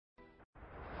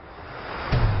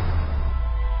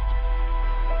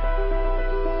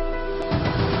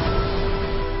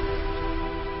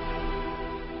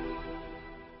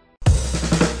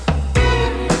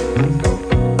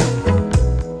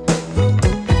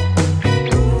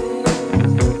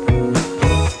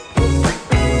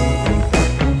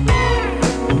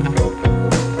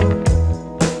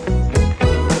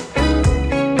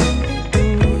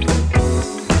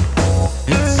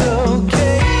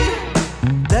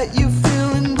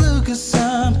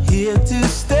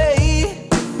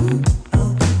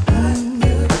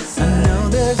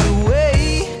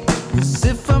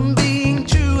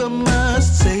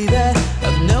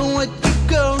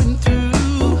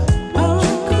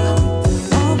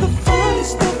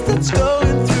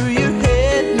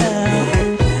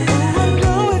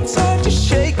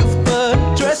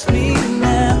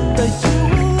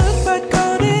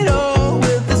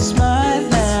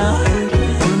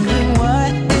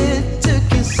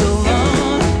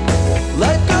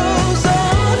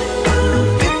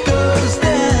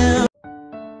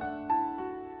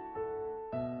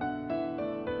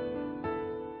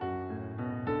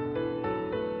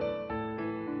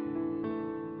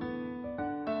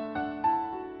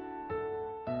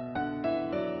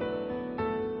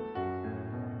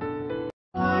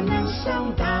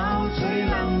想到最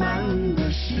浪漫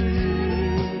的事，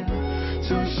就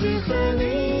是和你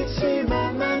一起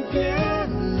慢慢变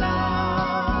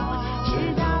老，直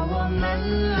到我们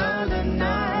老的哪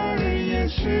儿也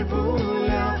去不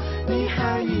了，你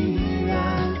还依然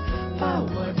把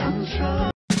我当成。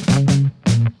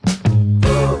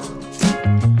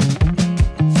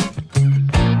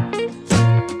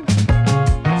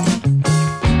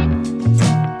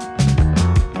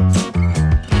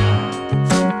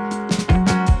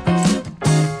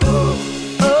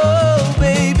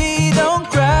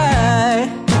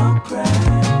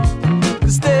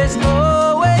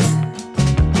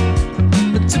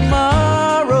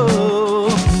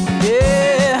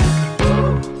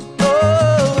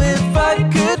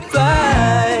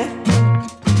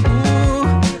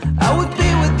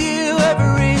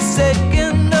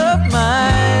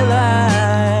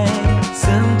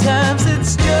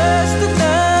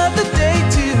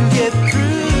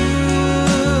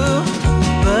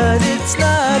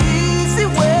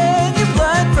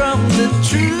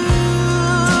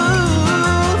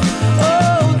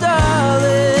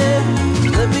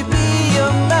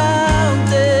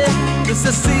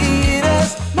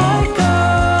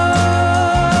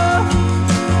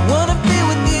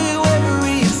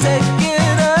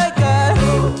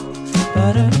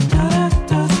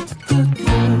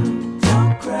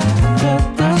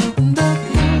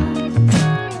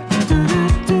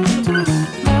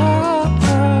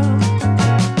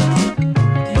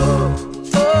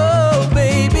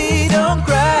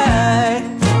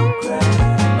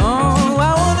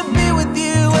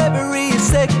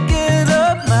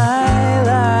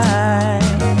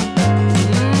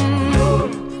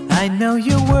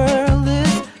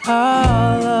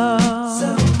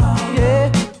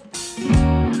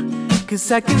'Cause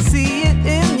I can see it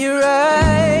in your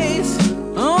eyes.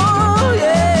 Oh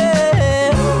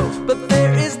yeah, but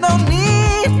there is no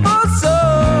need for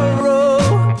sorrow,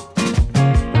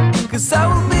 'cause I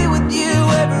will be with you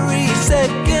every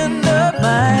second of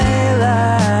my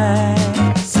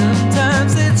life.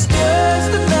 Sometimes it's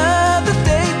just another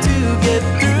day to get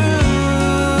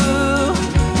through,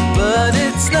 but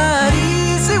it's not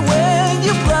easy when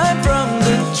you're blind from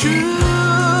the truth.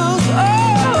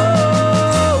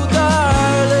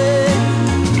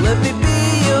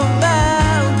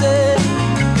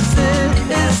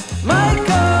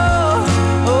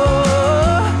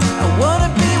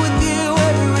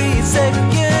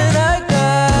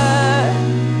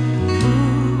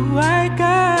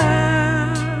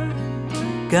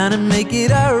 Gonna make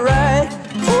it alright.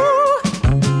 Ooh,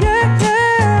 yeah,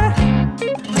 yeah.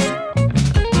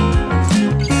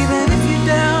 Even if you're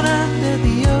down under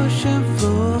the ocean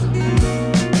floor,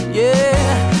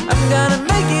 yeah, I'm gonna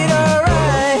make it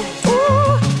alright.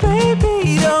 Ooh,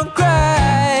 baby, don't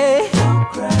cry. Don't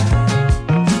cry.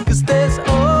 'Cause there's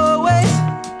always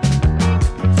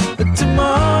a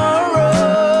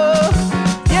tomorrow.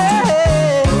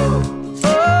 Yeah.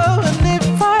 Oh, and if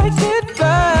I could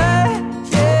fly,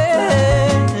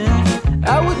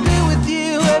 I would be with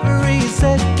you every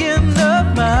second of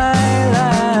my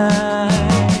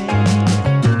life.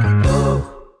 Oh.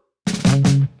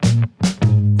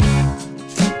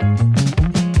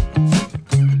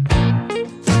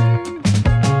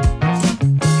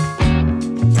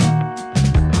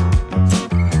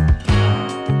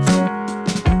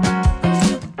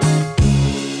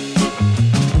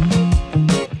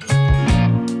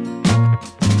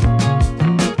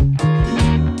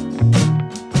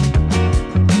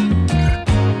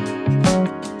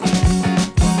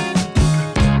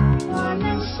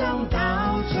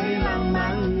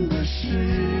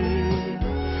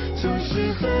就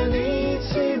是和你一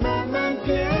起慢慢变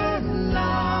老，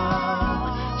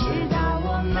直到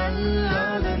我們老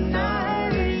的哪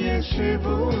兒也去不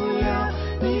了，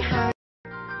你還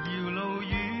遙路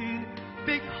遠，碧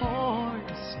海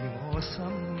是我心，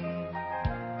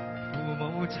父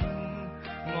母親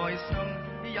愛心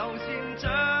猶善像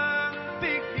碧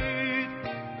月，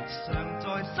常在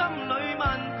心裏問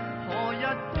何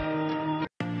日。